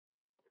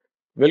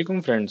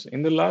Welcome friends.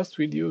 In the last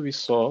video, we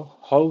saw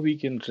how we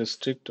can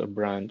restrict a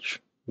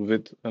branch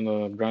with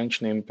a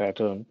branch name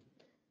pattern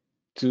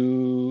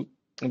to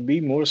be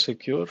more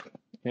secure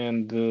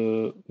and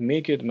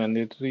make it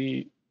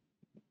mandatory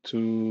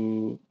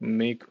to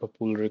make a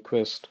pull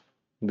request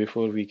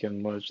before we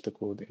can merge the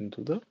code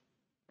into the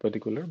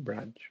particular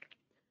branch.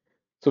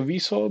 So we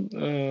saw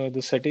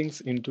the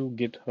settings into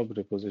GitHub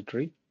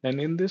repository,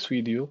 and in this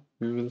video,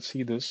 we will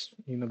see this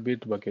in a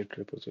BitBucket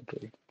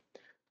repository.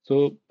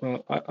 So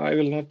I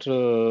will not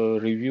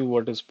review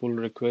what is pull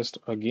request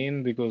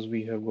again because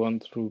we have gone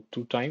through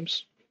two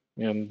times.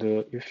 And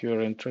if you are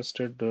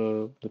interested,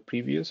 the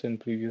previous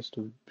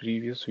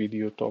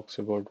video talks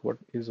about what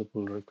is a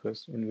pull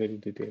request in very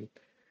detail.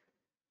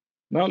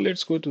 Now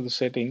let's go to the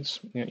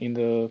settings in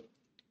the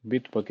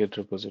Bitbucket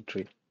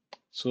repository.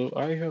 So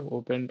I have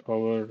opened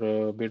our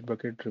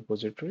Bitbucket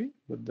repository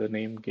with the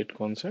name Git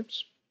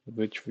concepts,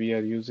 which we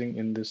are using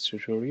in this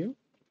tutorial.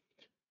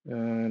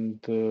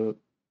 And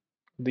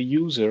the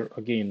user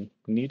again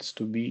needs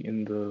to be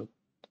in the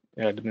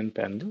admin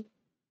panel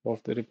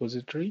of the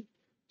repository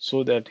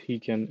so that he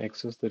can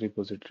access the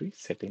repository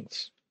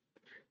settings.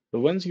 So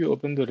once you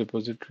open the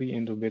repository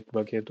into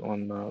Bitbucket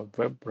on a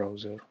web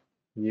browser,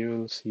 you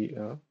will see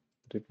a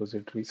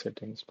repository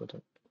settings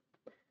button.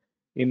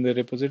 In the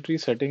repository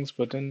settings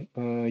button,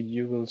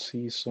 you will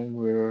see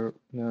somewhere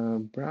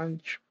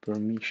branch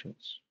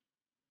permissions.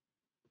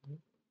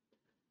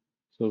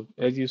 So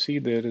as you see,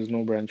 there is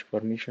no branch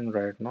permission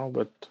right now,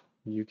 but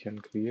you can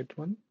create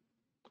one.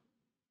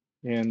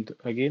 And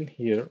again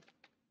here,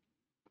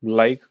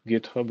 like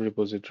GitHub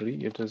repository,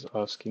 it is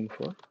asking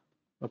for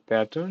a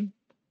pattern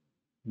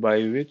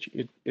by which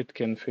it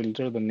can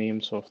filter the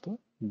names of the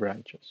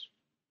branches.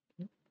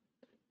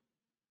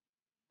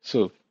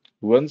 So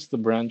once the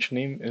branch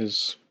name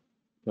is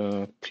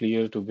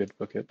clear to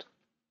Bitbucket,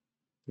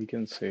 we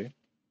can say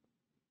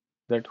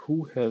that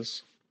who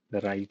has the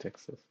right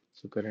access.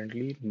 So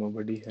currently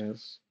nobody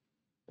has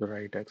the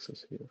right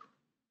access here.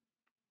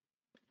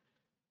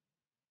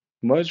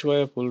 Merge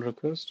via pull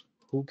request,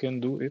 who can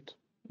do it?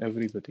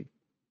 Everybody.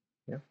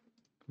 Yeah.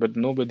 But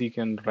nobody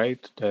can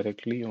write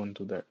directly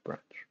onto that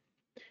branch.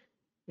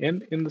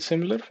 And in the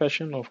similar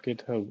fashion of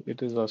GitHub,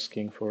 it is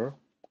asking for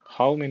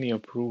how many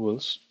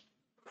approvals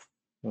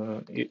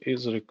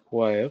is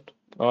required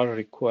are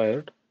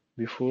required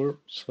before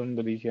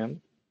somebody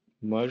can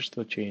merge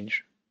the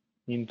change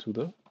into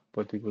the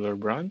particular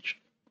branch,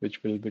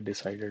 which will be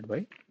decided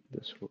by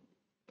this rule.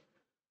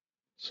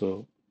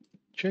 So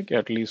check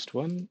at least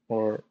one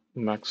or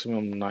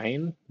maximum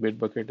 9.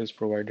 Bitbucket is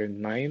provided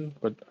 9,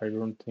 but I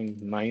don't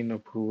think 9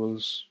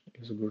 approvals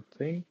is a good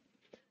thing.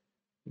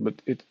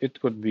 But it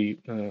could be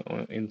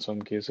in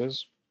some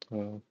cases,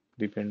 uh,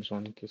 depends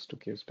on case to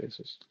case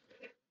basis.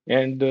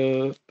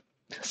 And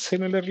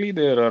similarly,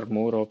 there are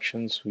more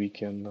options we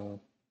can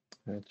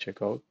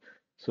check out.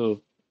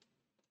 So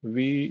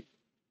we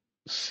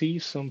see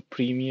some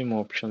premium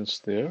options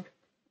there,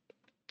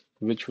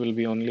 which will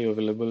be only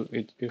available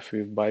if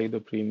we buy the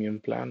premium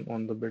plan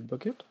on the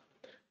Bitbucket.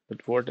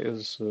 But what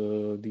is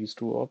these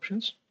two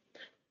options?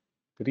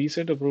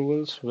 Reset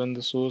approvals when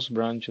the source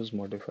branch is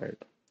modified.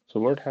 So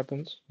what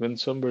happens when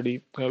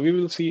somebody, we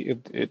will see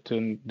it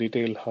in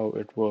detail how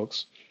it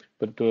works,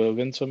 but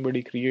when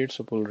somebody creates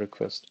a pull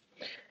request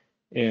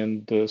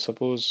and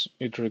suppose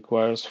it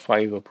requires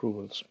 5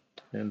 approvals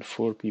and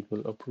 4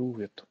 people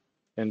approve it,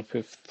 and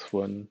fifth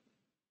one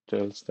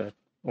tells that,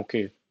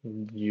 okay,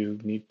 you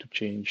need to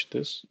change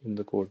this in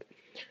the code,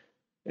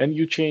 and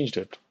you changed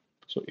it.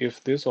 So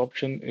if this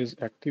option is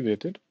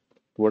activated,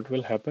 what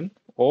will happen?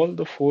 All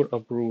the 4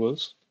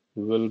 approvals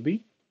will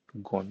be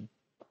gone.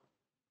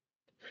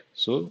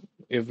 So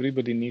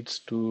everybody needs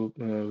to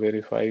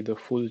verify the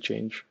full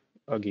change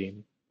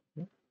again.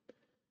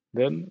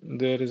 Then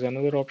there is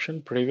another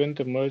option, prevent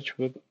a merge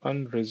with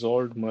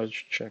unresolved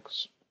merge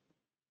checks.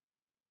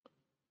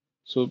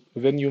 So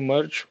when you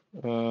merge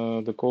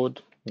the code,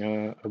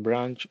 a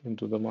branch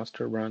into the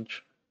master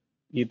branch,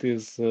 it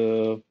is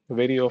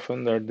very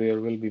often that there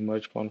will be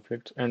merge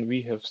conflicts, and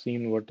we have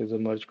seen what is a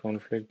merge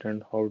conflict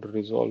and how to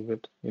resolve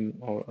it in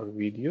our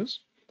videos.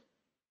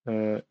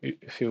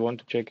 If you want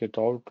to check it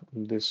out,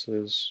 this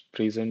is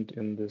present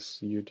in this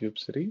YouTube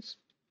series.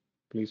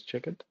 Please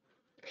check it.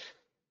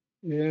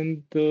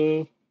 And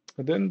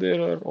then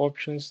there are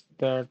options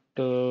that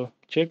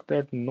check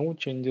that no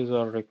changes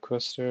are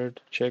requested,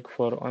 check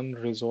for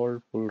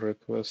unresolved pull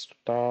request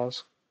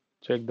task,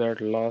 check that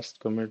last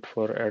commit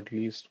for at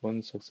least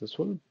one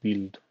successful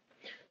build.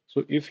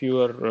 So if you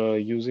are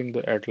using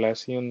the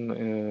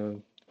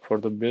Atlassian for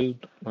the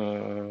build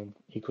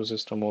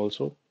ecosystem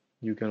also,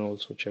 you can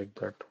also check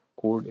that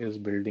code is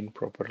building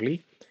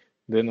properly.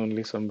 Then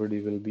only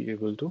somebody will be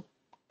able to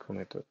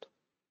commit it.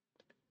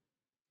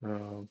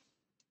 Uh,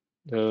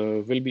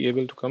 will be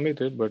able to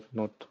commit it, but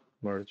not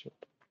merge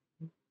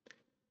it.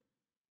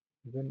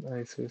 Then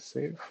I say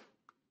save,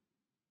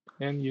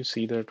 and you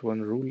see that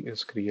one rule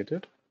is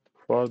created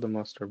for the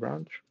master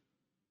branch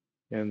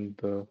and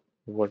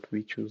what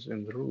we choose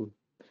in the rule.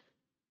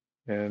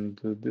 And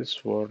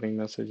this warning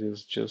message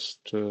is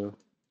just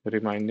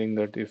reminding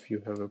that if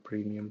you have a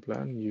premium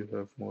plan, you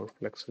have more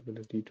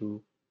flexibility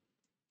to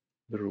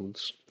the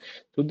rules.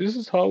 So this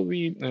is how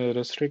we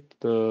restrict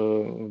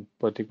the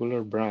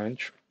particular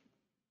branch,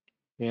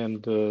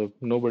 and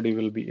nobody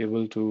will be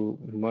able to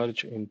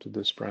merge into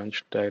this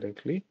branch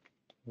directly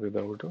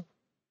without a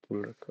pull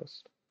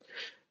request.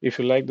 If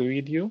you like the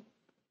video,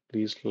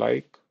 please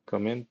like,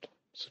 comment,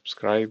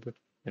 subscribe,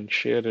 and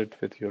share it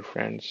with your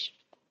friends.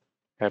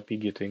 Happy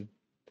getting.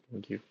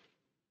 Thank you.